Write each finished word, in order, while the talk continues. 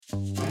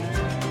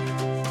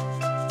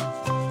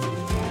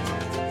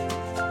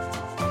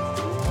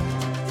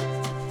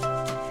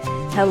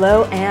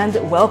Hello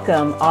and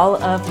welcome, all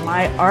of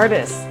my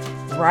artists,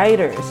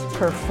 writers,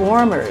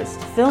 performers,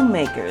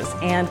 filmmakers,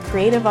 and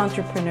creative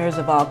entrepreneurs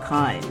of all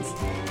kinds.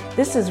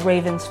 This is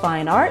Raven's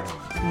Fine Art.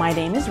 My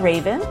name is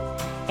Raven,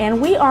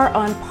 and we are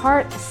on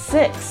part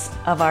 6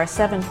 of our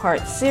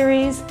 7-part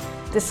series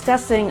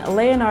discussing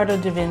Leonardo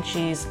da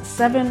Vinci's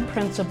 7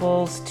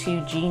 Principles to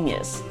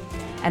Genius.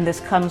 And this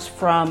comes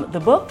from the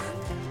book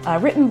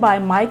written by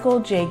Michael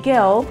J.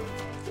 Gelb,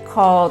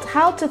 called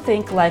How to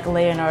Think Like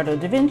Leonardo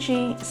da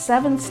Vinci,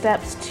 7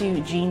 Steps to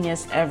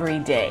Genius Every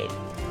Day.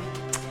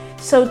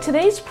 So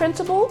today's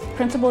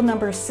principle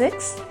number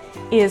 6,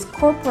 is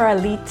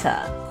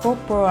Corporalita.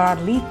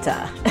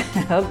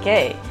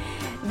 Okay.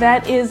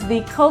 That is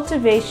the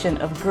cultivation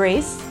of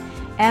grace,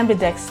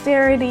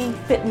 ambidexterity,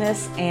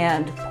 fitness,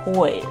 and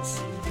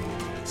poise.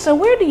 So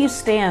where do you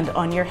stand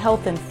on your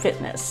health and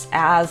fitness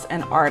as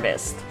an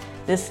artist?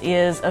 This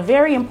is a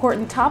very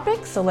important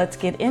topic, so let's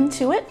get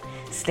into it.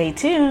 Stay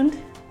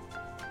tuned.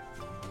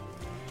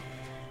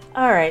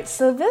 All right,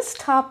 so this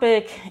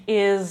topic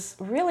is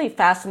really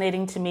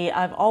fascinating to me.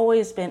 I've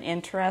always been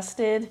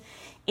interested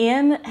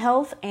in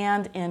health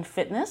and in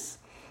fitness.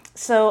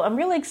 So I'm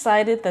really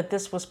excited that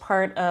this was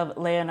part of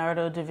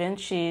Leonardo da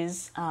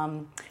Vinci's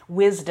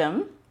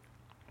wisdom.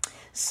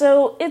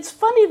 So it's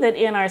funny that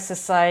in our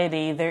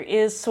society, there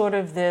is sort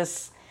of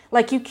this,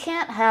 like you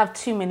can't have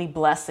too many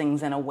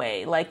blessings in a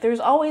way. Like there's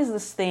always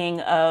this thing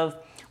of,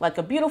 like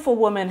a beautiful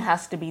woman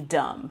has to be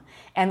dumb.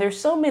 And there's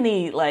so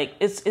many, like,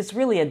 it's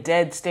really a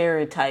dead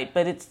stereotype,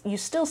 but you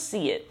still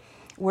see it,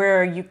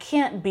 where you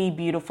can't be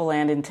beautiful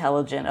and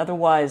intelligent.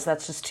 Otherwise,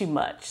 that's just too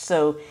much.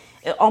 So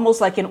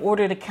almost like in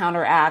order to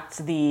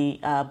counteract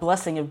the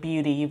blessing of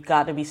beauty, you've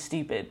got to be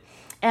stupid.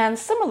 And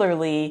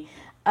similarly,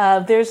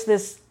 there's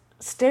this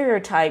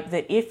stereotype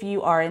that if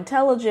you are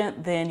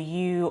intelligent, then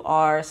you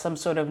are some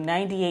sort of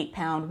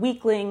 98-pound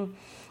weakling.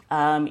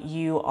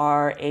 You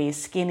are a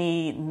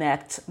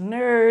skinny-necked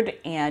nerd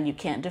and you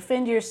can't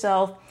defend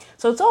yourself.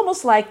 So it's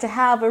almost like to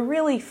have a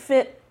really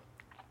fit,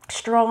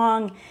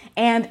 strong,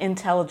 and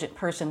intelligent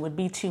person would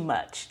be too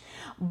much.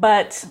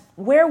 But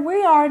where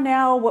we are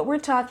now, what we're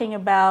talking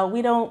about,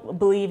 we don't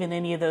believe in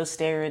any of those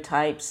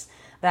stereotypes.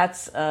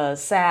 That's a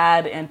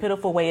sad and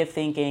pitiful way of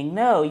thinking.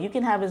 No, you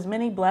can have as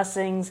many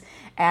blessings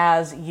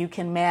as you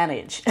can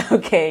manage.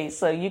 Okay,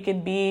 so you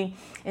can be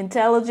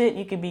intelligent,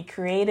 you can be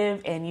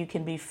creative, and you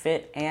can be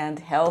fit and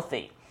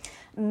healthy.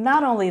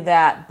 Not only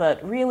that,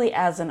 but really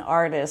as an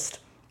artist,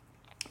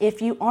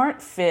 if you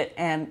aren't fit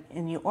and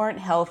you aren't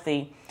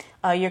healthy,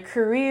 your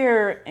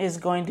career is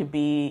going to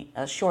be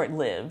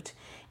short-lived.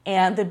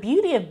 And the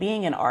beauty of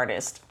being an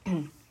artist,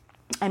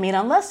 I mean,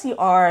 unless you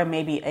are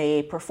maybe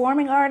a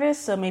performing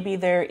artist, so maybe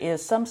there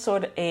is some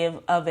sort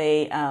of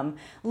a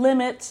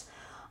limit.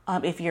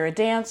 If you're a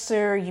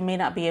dancer, you may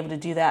not be able to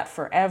do that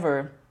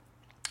forever.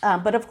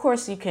 But of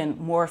course, you can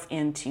morph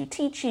into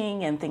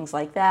teaching and things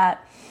like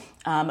that.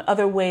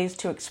 Other ways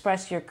to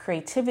express your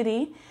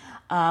creativity,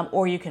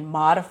 or you can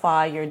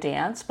modify your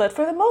dance. But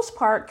for the most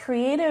part,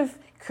 creative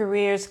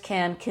careers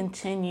can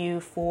continue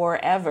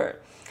forever,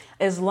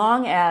 as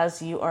long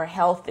as you are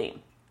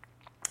healthy.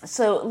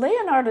 So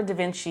Leonardo da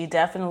Vinci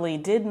definitely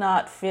did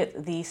not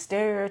fit the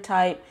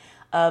stereotype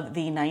of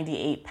the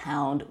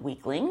 98-pound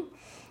weakling.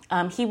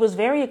 He was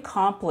very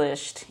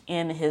accomplished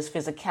in his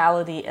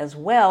physicality as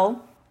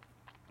well.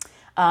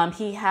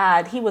 He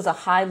was a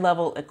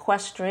high-level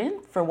equestrian,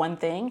 for one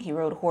thing. He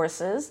rode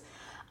horses.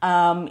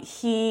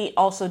 He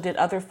also did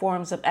other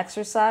forms of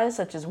exercise,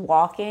 such as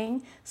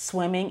walking,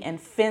 swimming,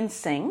 and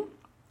fencing.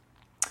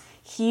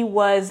 He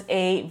was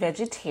a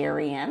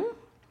vegetarian.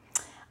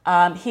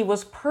 He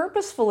was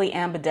purposefully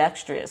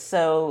ambidextrous,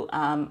 so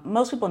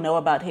most people know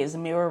about his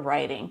mirror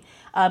writing,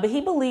 but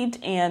he believed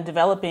in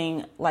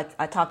developing, like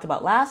I talked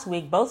about last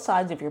week, both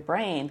sides of your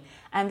brain,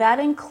 and that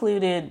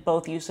included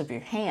both use of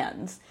your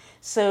hands.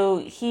 So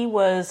he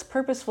was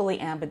purposefully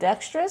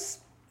ambidextrous.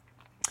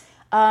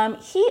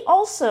 He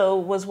also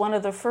was one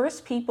of the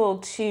first people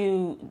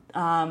to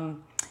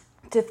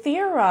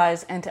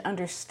theorize and to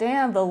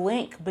understand the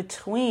link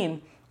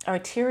between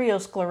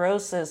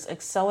arteriosclerosis,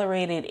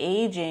 accelerated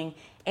aging,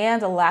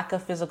 and a lack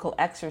of physical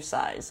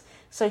exercise.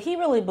 So he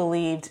really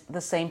believed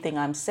the same thing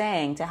I'm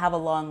saying. To have a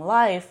long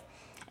life,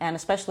 and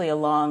especially a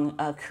long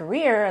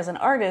career as an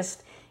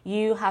artist,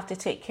 you have to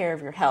take care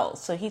of your health.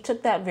 So he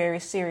took that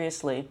very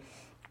seriously.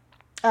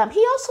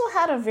 He also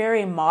had a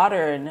very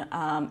modern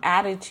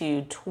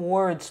attitude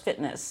towards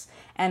fitness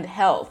and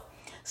health.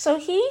 So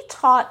he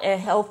taught a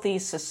healthy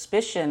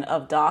suspicion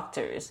of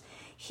doctors.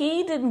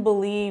 He didn't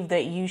believe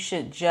that you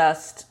should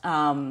just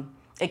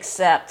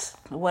accept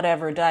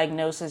whatever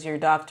diagnosis your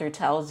doctor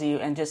tells you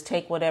and just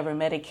take whatever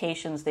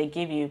medications they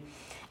give you.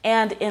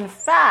 And in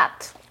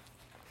fact,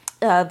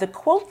 the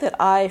quote that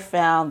I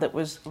found that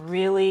was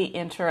really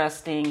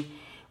interesting,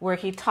 where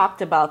he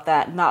talked about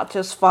that, not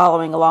just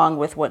following along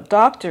with what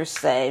doctors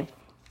say,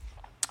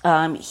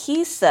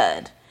 he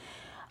said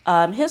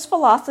his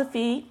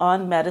philosophy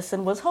on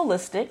medicine was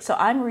holistic. So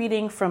I'm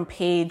reading from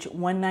page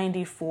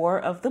 194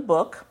 of the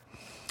book.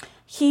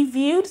 He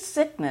viewed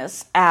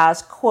sickness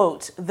as,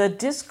 quote, the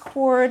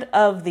discord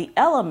of the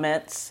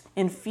elements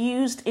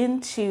infused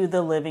into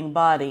the living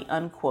body,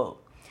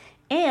 unquote,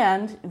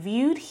 and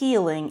viewed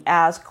healing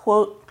as,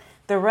 quote,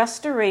 the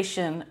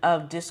restoration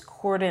of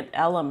discordant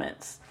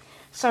elements.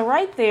 So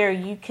right there,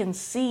 you can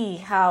see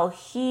how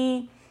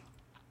he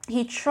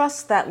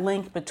trusts that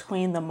link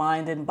between the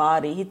mind and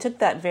body. He took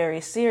that very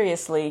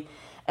seriously.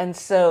 And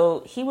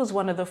so he was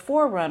one of the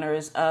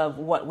forerunners of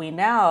what we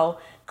now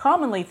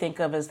commonly think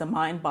of as the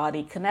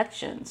mind-body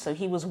connection. So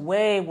he was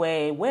way,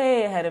 way,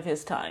 way ahead of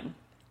his time.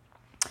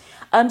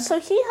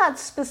 So he had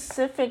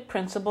specific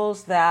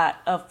principles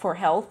that for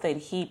health that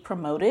he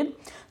promoted.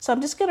 So I'm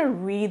just going to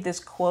read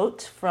this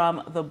quote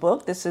from the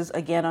book. This is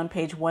again on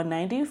page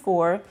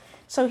 194.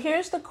 So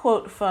here's the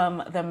quote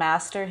from the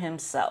master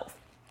himself.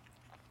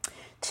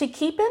 To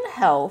keep in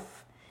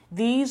health,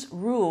 these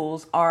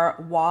rules are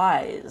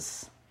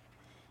wise.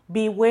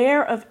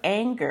 Beware of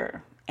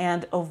anger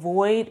and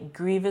avoid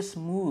grievous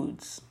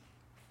moods.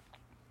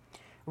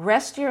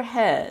 Rest your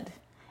head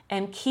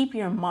and keep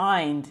your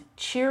mind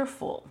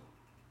cheerful.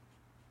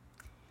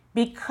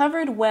 Be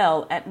covered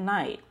well at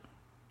night.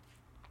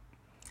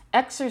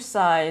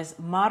 Exercise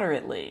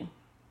moderately.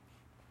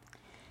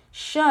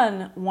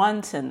 Shun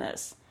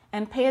wantonness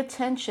and pay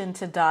attention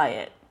to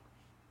diet.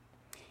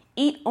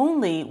 Eat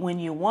only when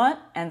you want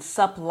and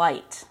sup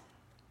light.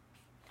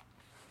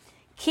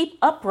 Keep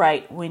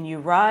upright when you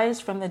rise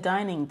from the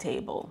dining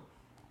table.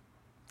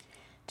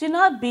 Do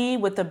not be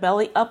with the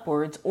belly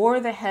upwards or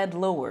the head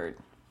lowered.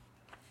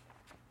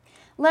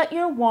 Let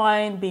your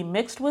wine be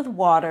mixed with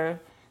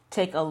water.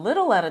 Take a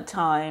little at a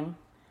time,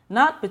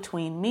 not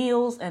between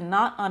meals and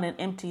not on an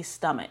empty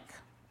stomach.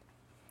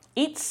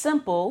 Eat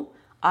simple,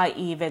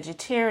 i.e.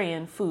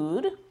 vegetarian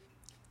food.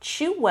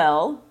 Chew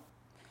well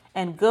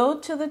and go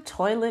to the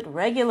toilet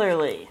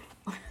regularly.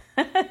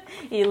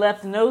 He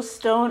left no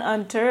stone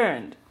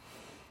unturned.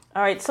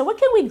 All right, so what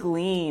can we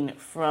glean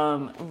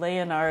from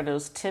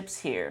Leonardo's tips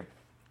here?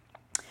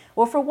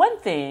 Well, for one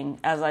thing,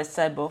 as I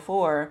said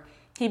before,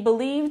 he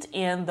believed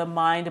in the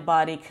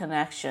mind-body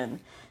connection.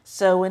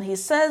 So when he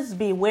says,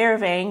 beware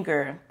of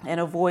anger and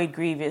avoid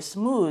grievous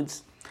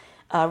moods,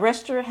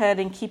 rest your head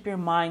and keep your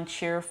mind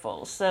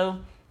cheerful. So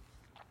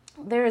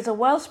there is a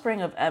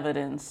wellspring of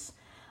evidence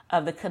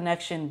of the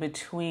connection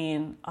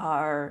between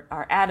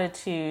our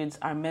attitudes,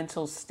 our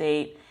mental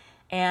state,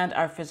 and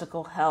our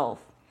physical health.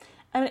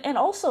 And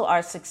also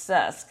our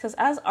success, because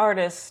as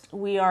artists,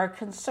 we are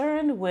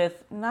concerned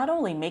with not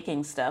only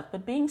making stuff,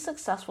 but being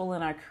successful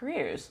in our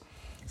careers.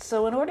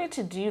 So in order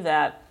to do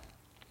that,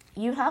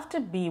 you have to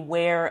be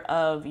aware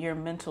of your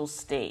mental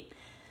state.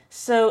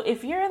 So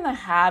if you're in the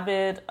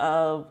habit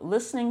of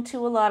listening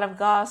to a lot of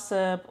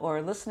gossip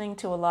or listening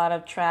to a lot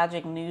of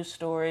tragic news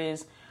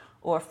stories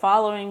or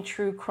following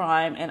true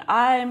crime, and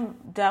I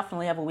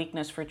definitely have a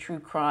weakness for true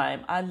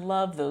crime. I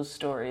love those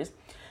stories.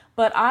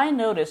 But I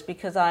noticed,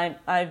 because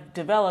I've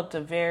developed a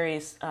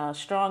very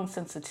strong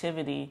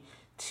sensitivity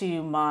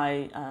to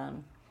my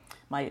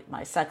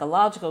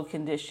psychological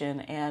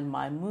condition and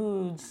my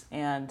moods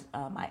and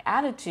my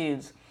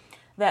attitudes,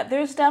 that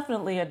there's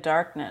definitely a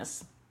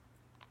darkness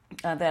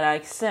that I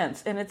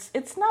sense. And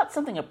it's not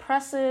something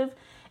oppressive,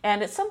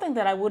 and it's something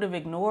that I would have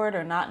ignored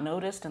or not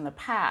noticed in the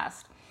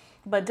past.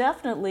 But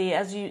definitely,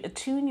 as you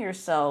attune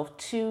yourself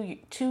to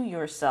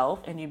yourself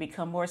and you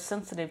become more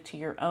sensitive to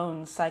your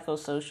own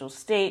psychosocial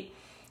state,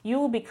 you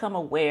will become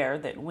aware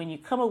that when you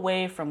come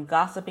away from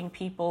gossiping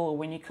people, or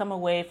when you come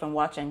away from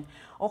watching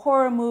a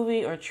horror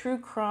movie or true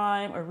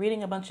crime or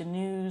reading a bunch of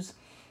news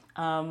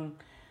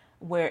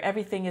where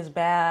everything is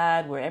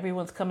bad, where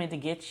everyone's coming to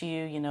get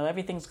you,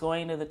 everything's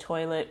going to the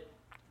toilet,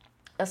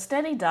 a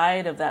steady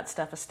diet of that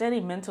stuff, a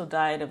steady mental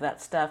diet of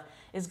that stuff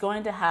is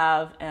going to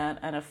have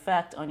an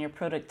effect on your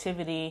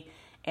productivity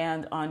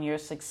and on your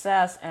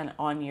success and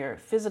on your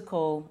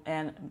physical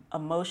and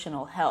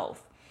emotional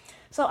health.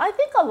 So I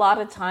think a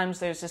lot of times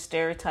there's a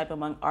stereotype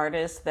among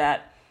artists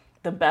that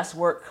the best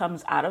work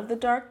comes out of the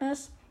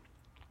darkness.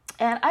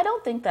 And I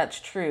don't think that's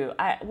true.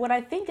 What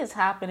I think is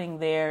happening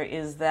there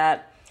is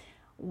that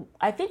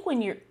I think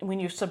when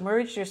you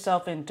submerge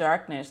yourself in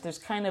darkness, there's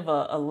kind of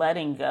a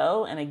letting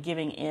go and a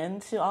giving in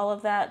to all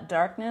of that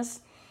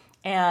darkness.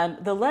 And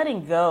the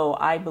letting go,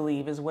 I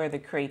believe, is where the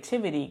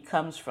creativity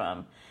comes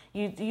from.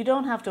 You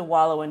don't have to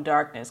wallow in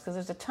darkness, because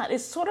there's a ton.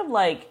 It's sort of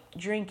like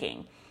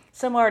drinking.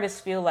 Some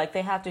artists feel like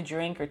they have to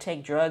drink or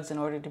take drugs in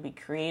order to be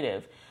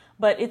creative.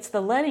 But it's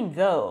the letting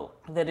go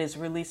that is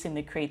releasing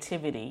the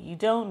creativity. You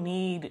don't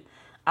need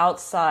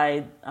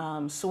outside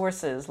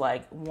sources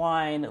like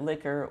wine,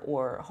 liquor,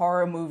 or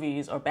horror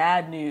movies, or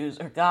bad news,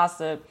 or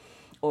gossip,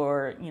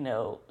 or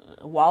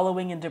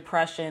wallowing in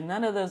depression.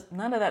 None of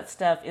that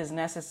stuff is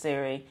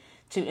necessary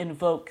to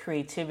invoke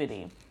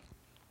creativity.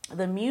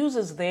 The muse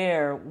is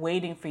there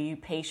waiting for you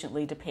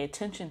patiently to pay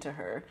attention to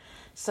her.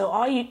 So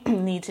all you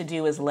need to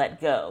do is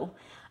let go.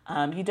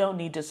 You don't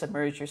need to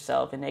submerge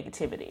yourself in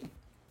negativity.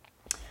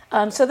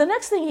 So the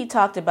next thing he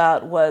talked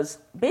about was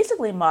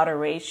basically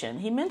moderation.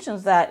 He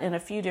mentions that in a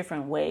few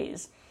different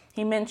ways.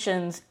 He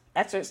mentions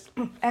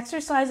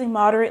exercising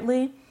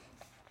moderately,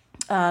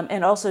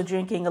 and also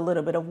drinking a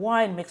little bit of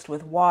wine mixed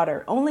with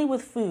water, only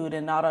with food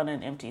and not on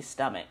an empty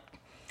stomach.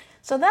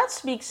 So that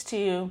speaks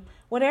to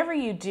whatever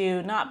you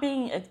do, not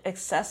being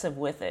excessive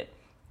with it.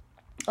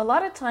 A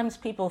lot of times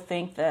people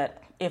think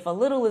that if a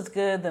little is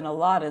good, then a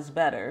lot is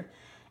better.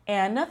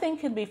 And nothing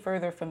could be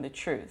further from the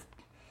truth.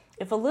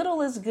 If a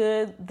little is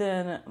good,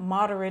 then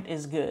moderate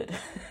is good.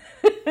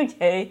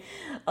 Okay?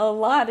 A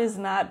lot is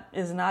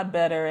not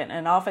better,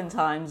 and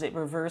oftentimes it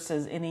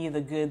reverses any of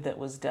the good that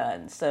was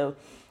done. So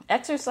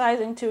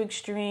exercising to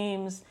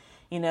extremes,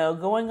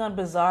 going on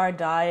bizarre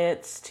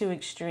diets to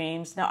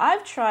extremes. Now,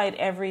 I've tried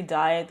every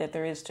diet that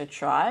there is to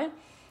try,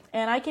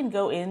 and I can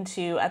go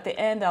into, at the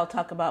end, I'll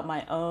talk about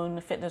my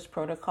own fitness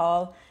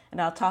protocol,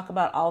 and I'll talk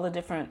about all the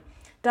different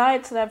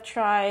diets that I've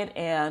tried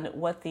and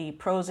what the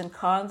pros and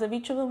cons of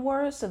each of them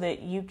were, so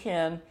that you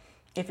can,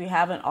 if you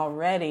haven't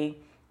already,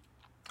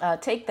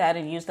 take that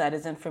and use that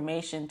as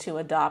information to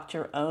adopt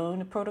your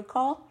own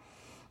protocol.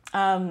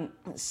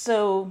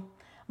 So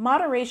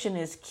moderation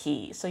is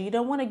key. So you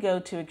don't want to go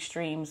to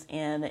extremes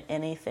in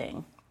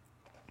anything.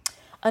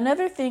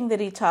 Another thing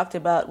that he talked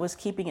about was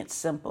keeping it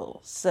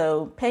simple.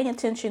 So paying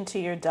attention to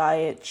your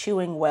diet,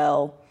 chewing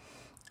well,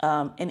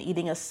 and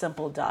eating a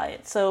simple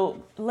diet.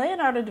 So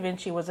Leonardo da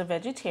Vinci was a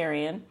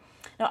vegetarian.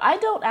 Now, I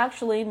don't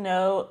actually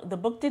know, the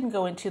book didn't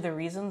go into the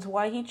reasons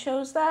why he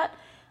chose that,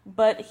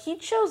 but he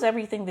chose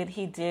everything that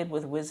he did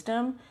with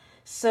wisdom.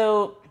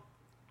 So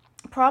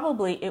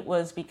probably it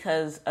was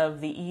because of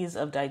the ease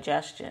of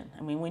digestion.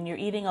 I mean, when you're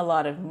eating a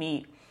lot of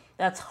meat,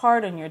 that's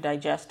hard on your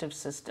digestive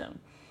system.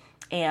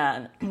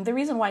 And the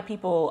reason why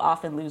people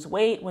often lose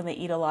weight when they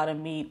eat a lot of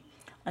meat,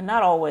 and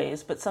not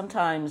always, but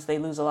sometimes they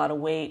lose a lot of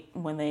weight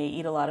when they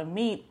eat a lot of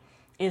meat,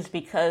 is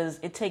because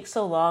it takes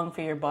so long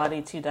for your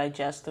body to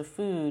digest the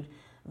food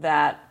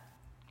that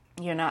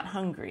you're not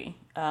hungry.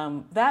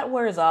 That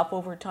wears off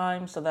over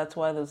time, so that's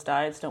why those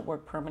diets don't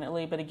work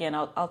permanently. But again,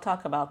 I'll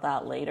talk about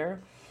that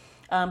later.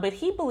 But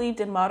he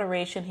believed in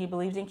moderation. He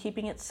believed in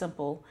keeping it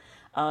simple.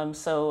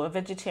 So a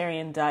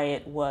vegetarian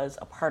diet was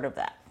a part of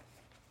that.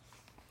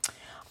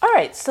 All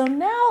right, so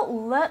now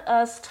let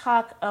us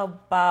talk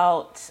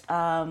about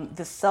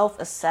the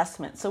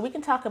self-assessment. So we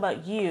can talk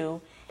about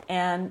you,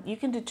 and you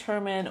can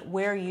determine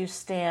where you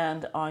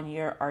stand on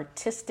your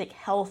artistic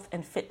health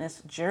and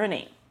fitness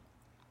journey.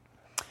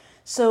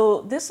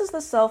 So this is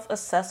the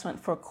self-assessment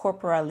for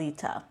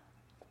Corporalita.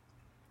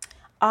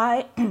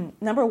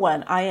 Number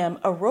one, I am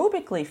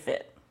aerobically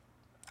fit.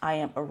 I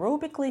am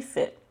aerobically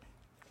fit.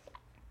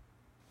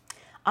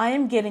 I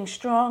am getting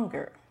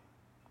stronger.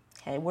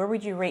 Okay, where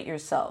would you rate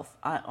yourself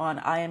on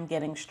I am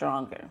getting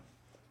stronger?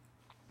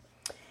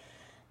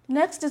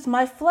 Next is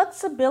my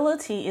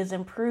flexibility is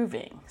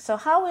improving. So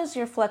how is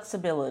your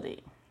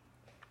flexibility?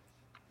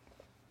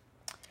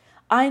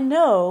 I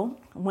know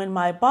when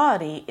my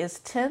body is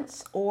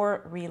tense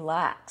or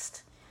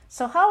relaxed.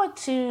 So how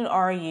attuned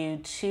are you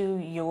to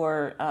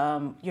your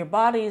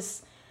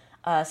body's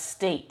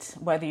state,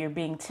 whether you're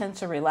being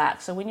tense or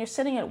relaxed? So when you're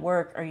sitting at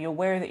work, are you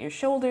aware that your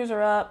shoulders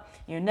are up,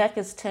 your neck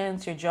is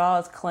tense, your jaw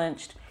is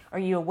clenched? Are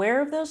you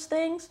aware of those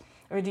things,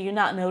 or do you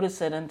not notice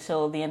it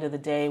until the end of the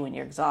day when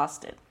you're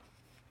exhausted?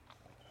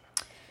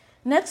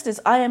 Next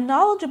is I am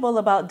knowledgeable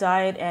about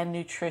diet and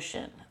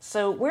nutrition.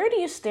 So where do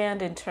you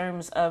stand in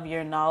terms of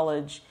your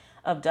knowledge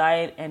of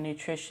diet and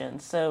nutrition?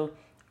 So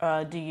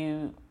do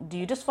you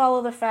just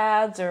follow the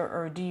fads,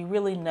 or do you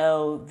really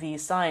know the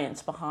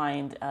science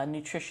behind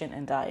nutrition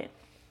and diet?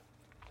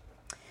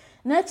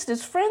 Next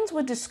is friends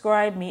would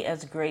describe me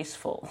as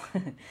graceful.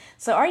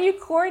 So are you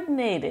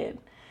coordinated?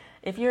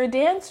 If you're a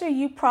dancer,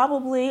 you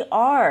probably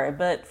are,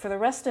 but for the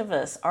rest of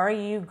us, are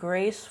you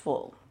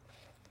graceful?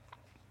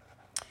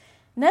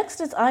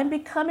 Next is I'm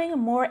becoming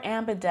more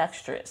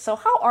ambidextrous. So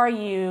how are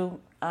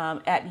you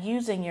at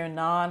using your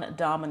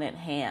non-dominant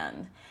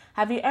hand?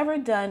 Have you ever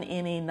done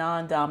any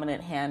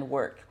non-dominant hand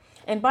work?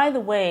 And by the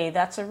way,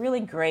 that's a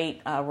really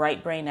great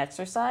right brain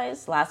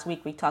exercise. Last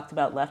week we talked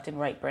about left and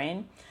right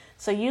brain.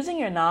 So using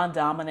your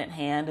non-dominant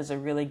hand is a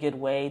really good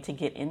way to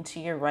get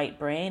into your right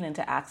brain and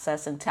to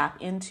access and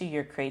tap into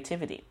your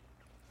creativity.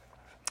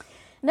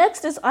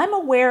 Next is I'm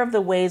aware of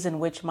the ways in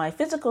which my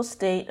physical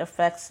state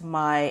affects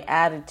my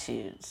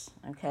attitudes.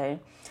 Okay,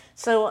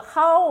 so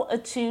how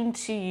attuned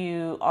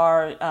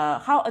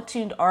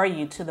are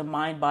you to the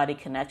mind-body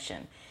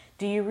connection?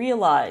 Do you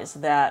realize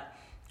that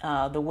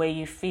the way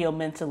you feel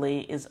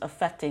mentally is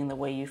affecting the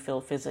way you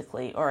feel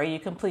physically, or are you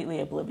completely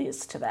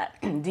oblivious to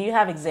that? Do you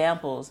have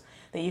examples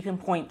that you can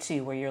point to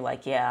where you're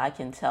like, yeah, I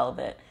can tell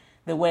that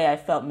the way I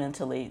felt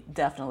mentally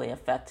definitely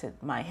affected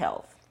my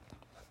health?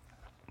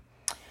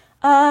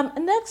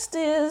 Next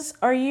is,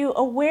 are you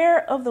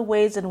aware of the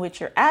ways in which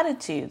your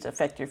attitudes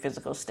affect your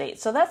physical state?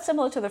 So that's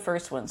similar to the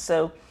first one.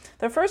 So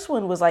the first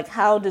one was like,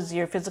 how does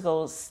your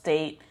physical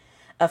state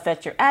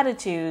affect your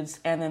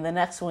attitudes? And then the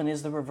next one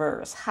is the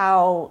reverse.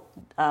 How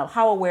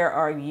aware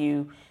are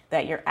you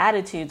that your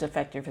attitudes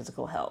affect your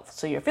physical health?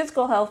 So your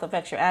physical health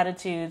affects your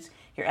attitudes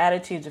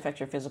affect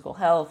your physical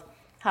health.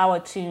 How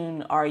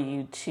attuned are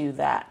you to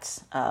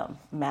that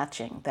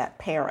matching, that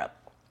pair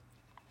up?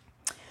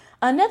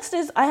 Next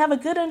is, I have a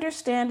good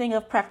understanding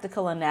of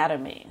practical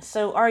anatomy.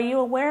 So are you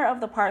aware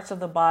of the parts of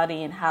the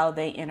body and how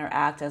they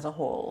interact as a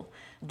whole?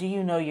 Do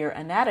you know your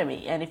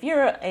anatomy? And if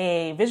you're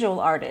a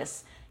visual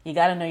artist, you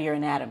got to know your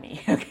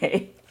anatomy,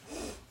 okay?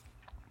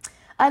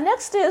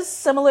 Next is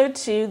similar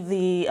to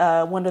the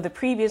one of the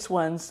previous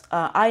ones.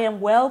 I am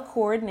well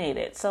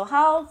coordinated. So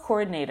how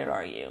coordinated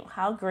are you?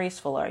 How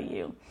graceful are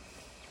you?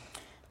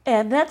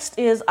 And next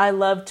is, I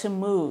love to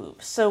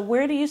move. So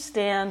where do you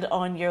stand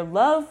on your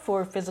love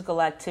for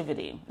physical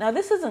activity? Now,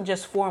 this isn't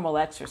just formal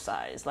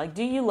exercise. Like,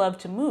 do you love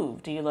to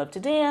move? Do you love to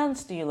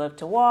dance? Do you love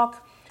to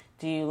walk?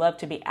 Do you love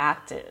to be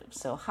active?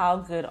 So how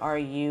good are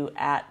you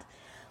at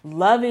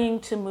loving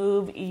to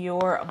move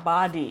your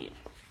body?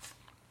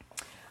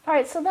 All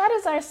right, so that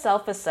is our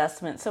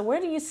self-assessment. So where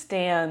do you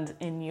stand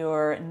in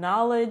your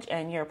knowledge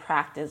and your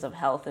practice of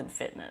health and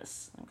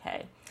fitness?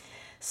 Okay.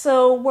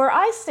 So where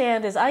I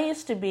stand is, I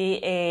used to be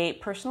a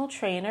personal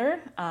trainer,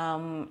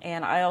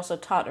 and I also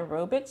taught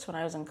aerobics when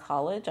I was in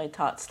college. I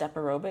taught step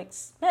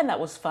aerobics, and that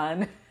was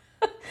fun.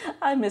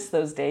 I miss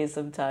those days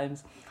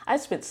sometimes. I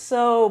spent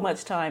so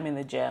much time in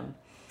the gym,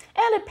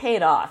 and it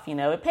paid off. You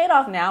know, it paid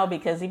off now,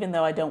 because even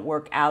though I don't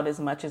work out as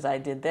much as I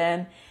did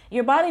then,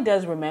 your body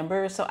does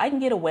remember. So I can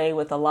get away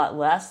with a lot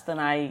less than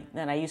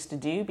I used to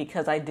do,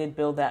 because I did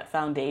build that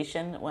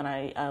foundation when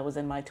I was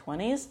in my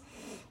 20s.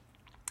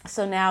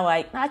 So now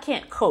I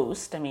can't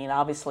coast. I mean,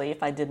 obviously,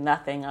 if I did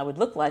nothing, I would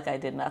look like I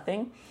did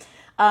nothing.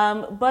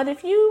 But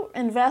if you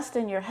invest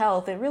in your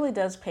health, it really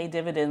does pay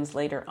dividends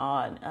later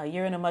on.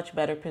 You're in a much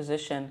better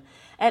position.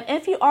 And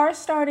if you are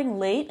starting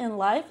late in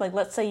life, like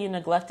let's say you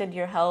neglected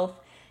your health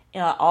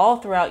all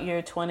throughout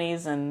your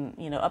 20s and,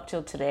 you know, up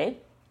till today,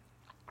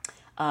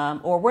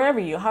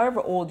 or however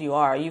old you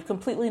are, you've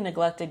completely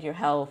neglected your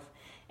health,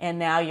 and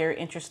now you're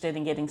interested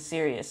in getting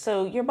serious.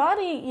 So your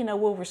body, you know,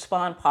 will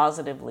respond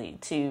positively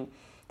to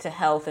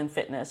health and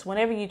fitness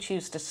whenever you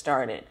choose to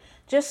start it.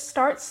 Just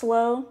start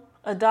slow,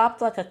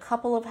 adopt like a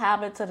couple of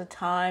habits at a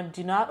time.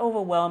 Do not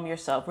overwhelm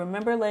yourself.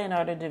 Remember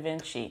Leonardo da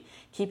Vinci.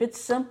 Keep it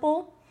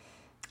simple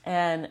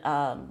and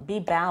be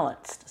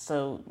balanced.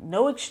 So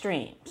no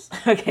extremes,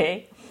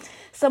 okay?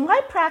 So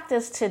my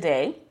practice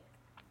today,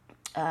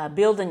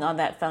 building on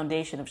that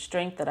foundation of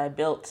strength that I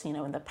built, you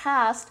know, in the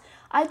past,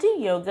 I do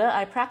yoga.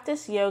 I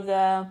practice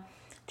yoga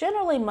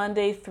generally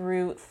Monday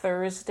through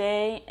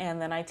Thursday, and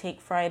then I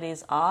take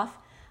Fridays off.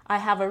 I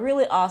have a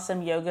really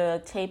awesome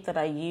yoga tape that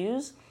I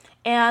use.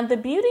 And the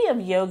beauty of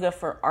yoga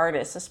for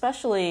artists,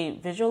 especially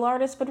visual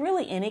artists, but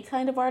really any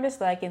kind of artist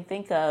that I can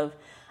think of,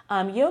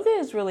 yoga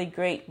is really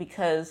great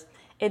because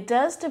it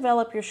does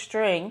develop your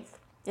strength,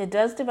 it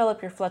does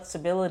develop your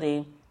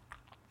flexibility,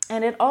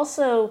 and it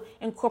also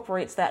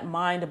incorporates that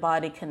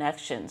mind-body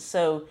connection.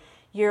 So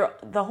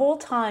the whole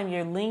time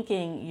you're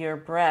linking your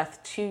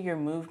breath to your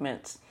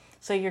movements.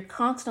 So you're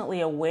constantly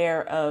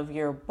aware of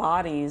your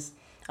body's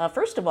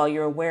first of all,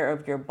 you're aware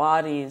of your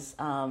body's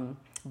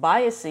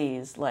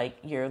biases, like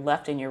your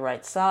left and your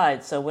right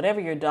side. So whatever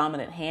your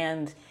dominant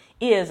hand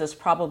is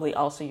probably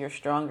also your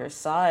stronger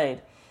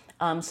side.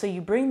 So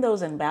you bring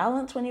those in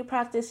balance when you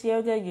practice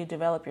yoga. You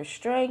develop your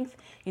strength,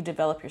 you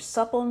develop your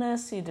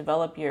suppleness, you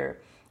develop your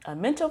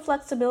mental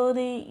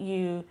flexibility,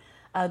 you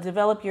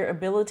develop your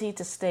ability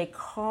to stay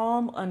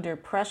calm under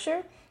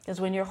pressure. Because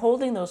when you're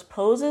holding those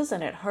poses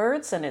and it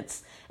hurts, and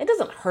it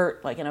doesn't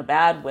hurt like in a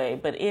bad way,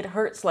 but it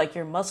hurts like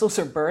your muscles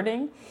are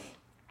burning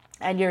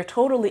and you're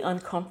totally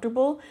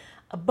uncomfortable,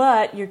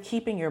 but you're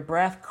keeping your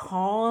breath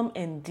calm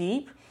and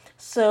deep.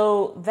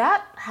 So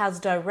that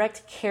has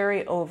direct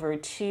carryover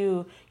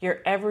to your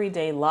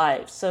everyday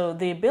life. So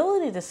the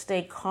ability to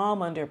stay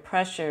calm under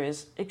pressure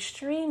is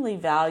extremely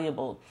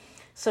valuable.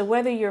 So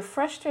whether you're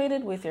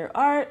frustrated with your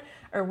art,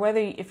 or whether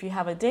if you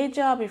have a day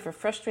job, if you're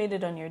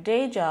frustrated on your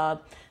day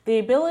job, the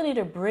ability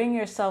to bring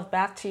yourself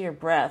back to your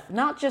breath,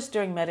 not just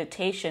during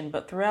meditation,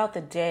 but throughout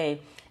the day,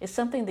 is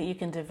something that you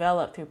can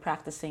develop through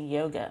practicing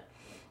yoga.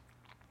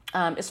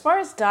 As far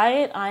as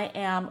diet, I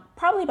am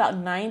probably about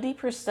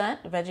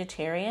 90%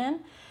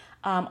 vegetarian.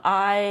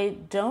 I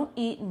don't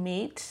eat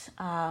meat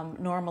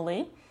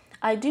normally.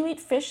 I do eat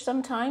fish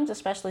sometimes,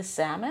 especially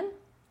salmon.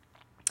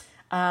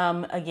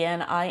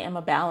 Again, I am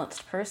a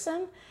balanced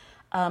person.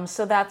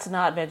 So that's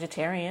not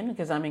vegetarian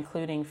because I'm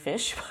including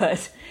fish,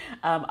 but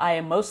I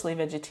am mostly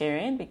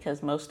vegetarian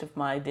because most of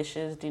my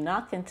dishes do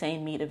not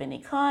contain meat of any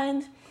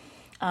kind.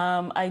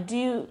 I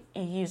do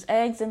use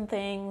eggs and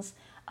things.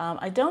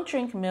 I don't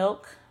drink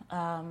milk.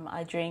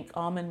 I drink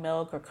almond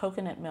milk or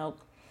coconut milk.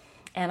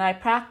 And I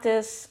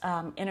practice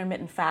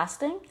intermittent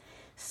fasting.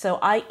 So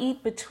I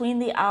eat between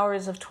the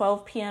hours of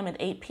 12 p.m. and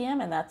 8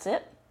 p.m. and that's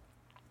it.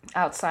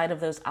 Outside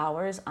of those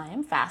hours, I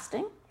am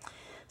fasting.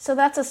 So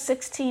that's a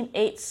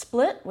 16-8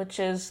 split, which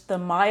is the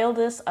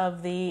mildest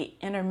of the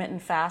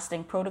intermittent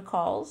fasting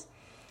protocols.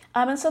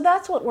 And so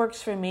that's what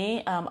works for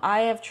me.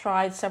 I have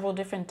tried several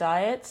different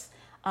diets.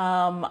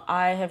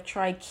 I have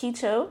tried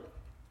keto.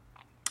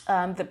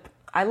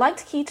 I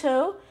liked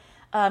keto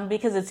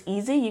because it's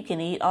easy. You can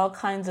eat all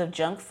kinds of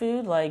junk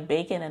food like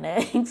bacon and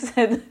eggs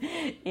and,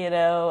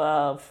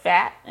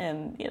 fat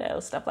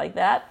and, stuff like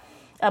that.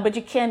 But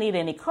you can't eat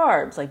any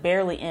carbs, like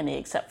barely any,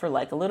 except for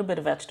like a little bit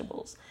of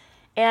vegetables.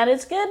 And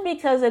it's good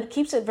because it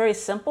keeps it very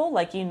simple.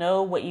 Like,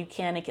 what you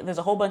can and can't. There's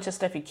a whole bunch of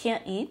stuff you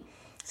can't eat.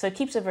 So it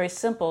keeps it very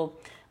simple.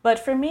 But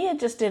for me, it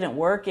just didn't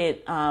work.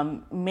 It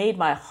made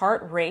my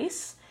heart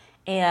race.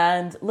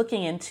 And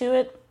looking into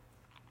it,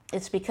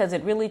 it's because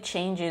it really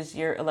changes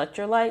your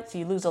electrolytes.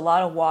 You lose a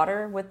lot of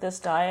water with this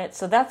diet.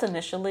 So that's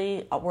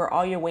initially where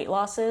all your weight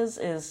loss is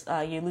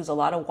you lose a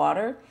lot of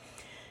water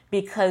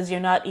because you're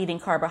not eating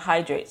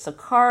carbohydrates. So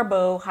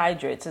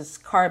carbohydrates is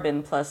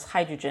carbon plus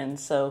hydrogen,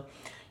 so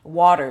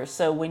water.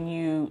 So when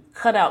you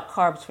cut out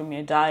carbs from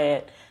your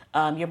diet,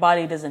 your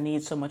body doesn't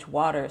need so much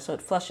water, so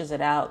it flushes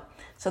it out.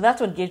 So that's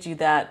what gives you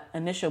that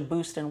initial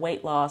boost in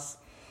weight loss.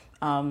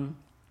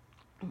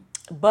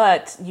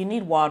 But you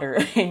need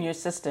water in your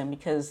system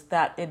because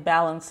it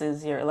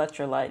balances your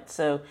electrolytes.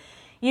 So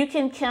you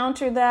can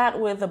counter that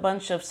with a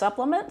bunch of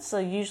supplements. So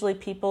usually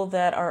people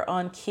that are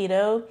on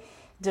keto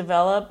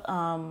develop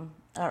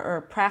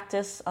or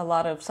practice a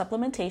lot of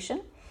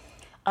supplementation.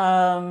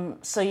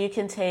 So you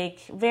can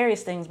take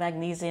various things,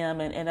 magnesium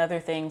and other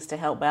things to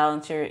help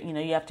balance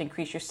you have to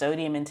increase your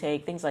sodium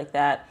intake, things like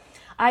that.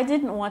 I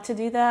didn't want to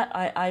do that.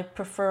 I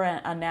prefer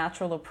a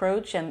natural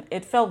approach, and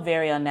it felt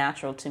very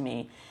unnatural to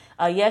me.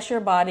 Yes, your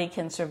body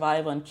can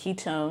survive on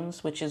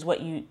ketones, which is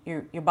what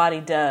your body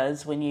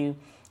does when you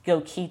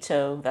go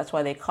keto. That's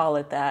why they call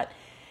it that.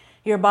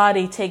 Your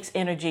body takes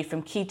energy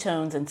from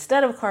ketones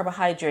instead of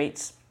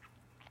carbohydrates,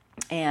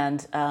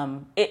 and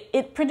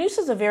it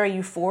produces a very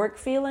euphoric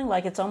feeling,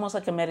 like it's almost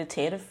like a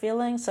meditative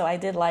feeling. So I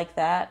did like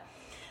that,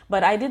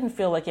 but I didn't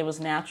feel like it was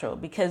natural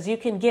because you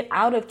can get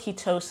out of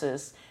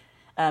ketosis,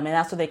 and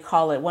that's what they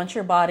call it. Once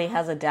your body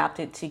has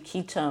adapted to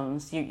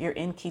ketones, you're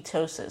in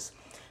ketosis.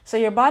 So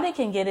your body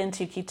can get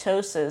into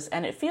ketosis,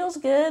 and it feels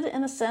good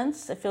in a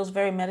sense. It feels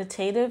very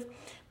meditative,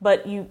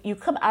 but you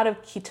come out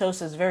of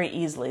ketosis very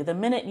easily. The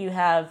minute you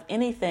have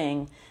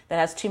anything that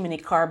has too many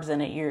carbs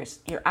in it,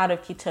 you're out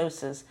of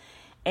ketosis.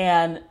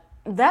 And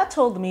that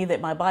told me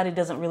that my body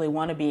doesn't really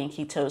want to be in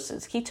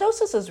ketosis.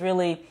 Ketosis is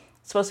really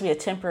supposed to be a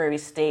temporary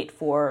state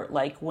for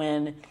like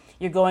when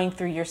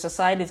your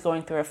society is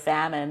going through a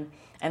famine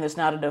and there's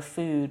not enough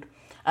food.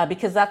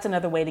 Because that's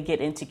another way to get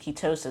into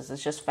ketosis.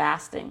 It's just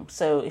fasting.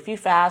 So if you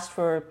fast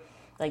for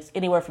like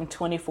anywhere from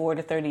 24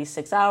 to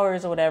 36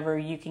 hours or whatever,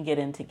 you can get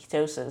into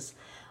ketosis.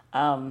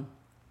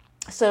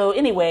 So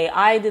anyway,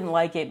 I didn't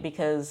like it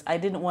because I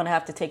didn't want to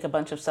have to take a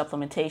bunch of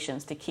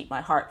supplementations to keep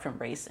my heart from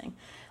racing.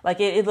 Like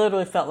it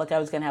literally felt like I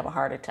was going to have a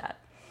heart attack.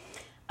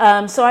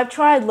 So I've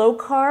tried low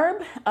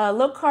carb.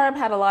 Low carb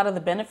had a lot of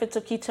the benefits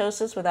of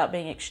ketosis without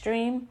being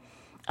extreme.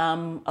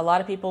 A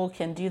lot of people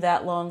can do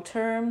that long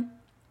term.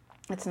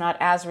 It's not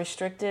as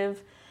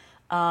restrictive.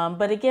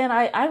 But again,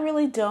 I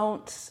really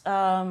don't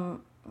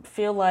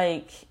feel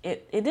like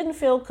it didn't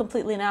feel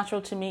completely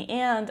natural to me.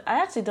 And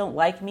I actually don't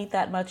like meat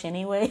that much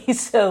anyway.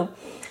 So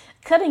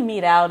cutting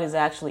meat out is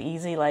actually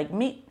easy. Like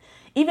meat,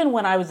 even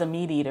when I was a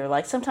meat eater,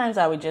 like sometimes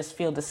I would just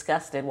feel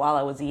disgusted while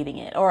I was eating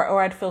it,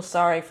 or I'd feel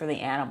sorry for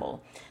the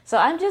animal. So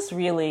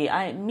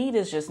meat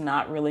is just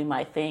not really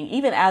my thing.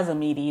 Even as a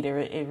meat eater,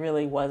 it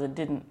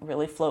didn't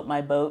really float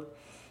my boat.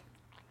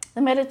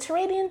 The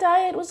Mediterranean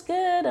diet was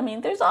good. I mean,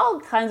 there's all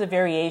kinds of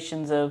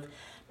variations of,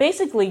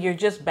 basically you're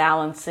just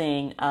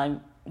balancing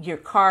your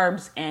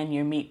carbs and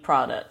your meat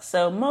products.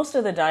 So most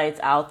of the diets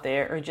out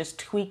there are just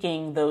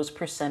tweaking those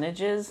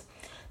percentages.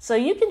 So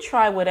you can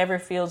try whatever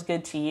feels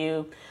good to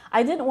you.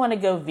 I didn't want to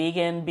go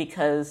vegan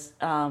because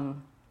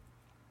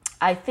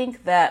I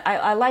think that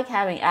I like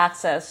having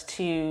access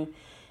to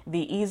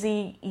the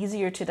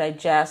easier to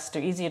digest or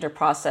easier to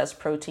process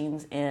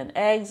proteins in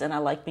eggs, and I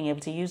like being able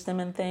to use them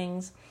in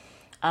things.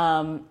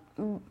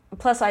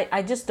 Plus,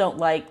 I just don't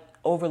like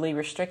overly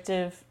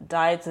restrictive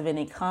diets of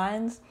any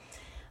kinds.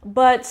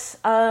 But,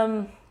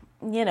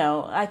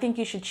 I think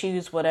you should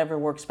choose whatever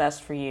works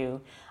best for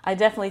you. I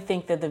definitely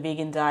think that the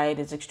vegan diet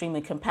is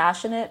extremely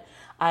compassionate.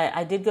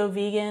 I did go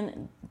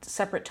vegan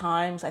separate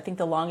times. I think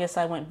the longest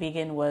I went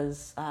vegan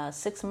was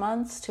 6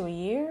 months to a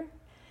year.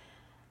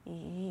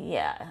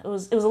 Yeah, it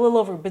was a little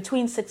over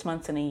between 6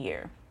 months and a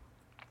year.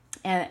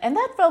 And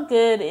that felt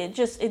good.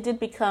 It did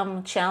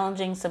become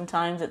challenging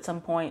sometimes at some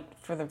point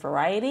for the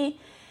variety.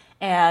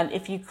 And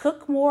if you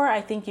cook more,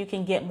 I think you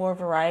can get more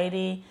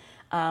variety.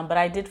 But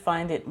I did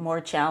find it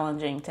more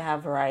challenging to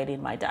have variety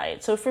in my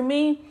diet. So for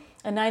me,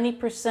 a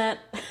 90%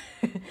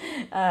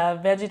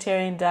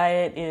 vegetarian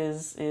diet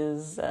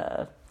is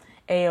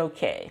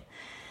A-okay.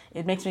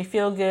 It makes me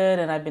feel good,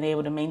 and I've been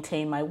able to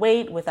maintain my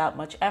weight without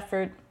much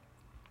effort.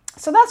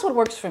 So that's what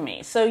works for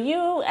me. So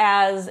you,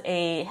 as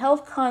a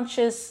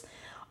health-conscious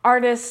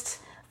artist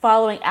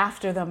following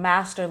after the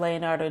master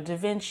Leonardo da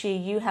Vinci,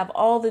 you have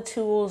all the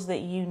tools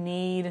that you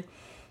need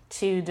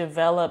to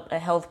develop a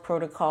health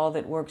protocol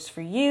that works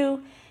for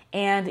you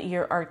and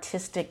your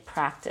artistic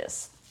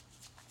practice.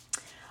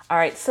 All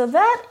right, so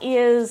that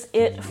is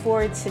it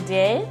for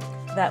today.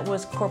 That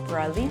was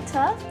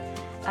Corporalita.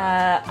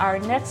 Our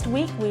next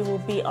week, we will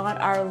be on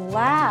our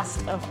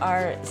last of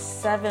our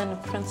 7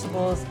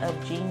 principles of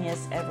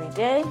genius every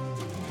day.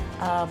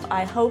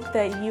 I hope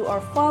that you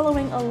are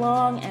following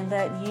along and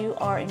that you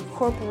are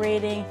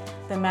incorporating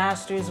the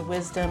Master's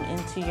wisdom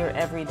into your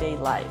everyday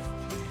life.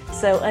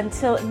 So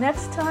until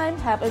next time,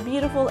 have a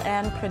beautiful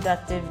and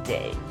productive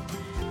day.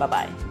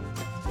 Bye-bye.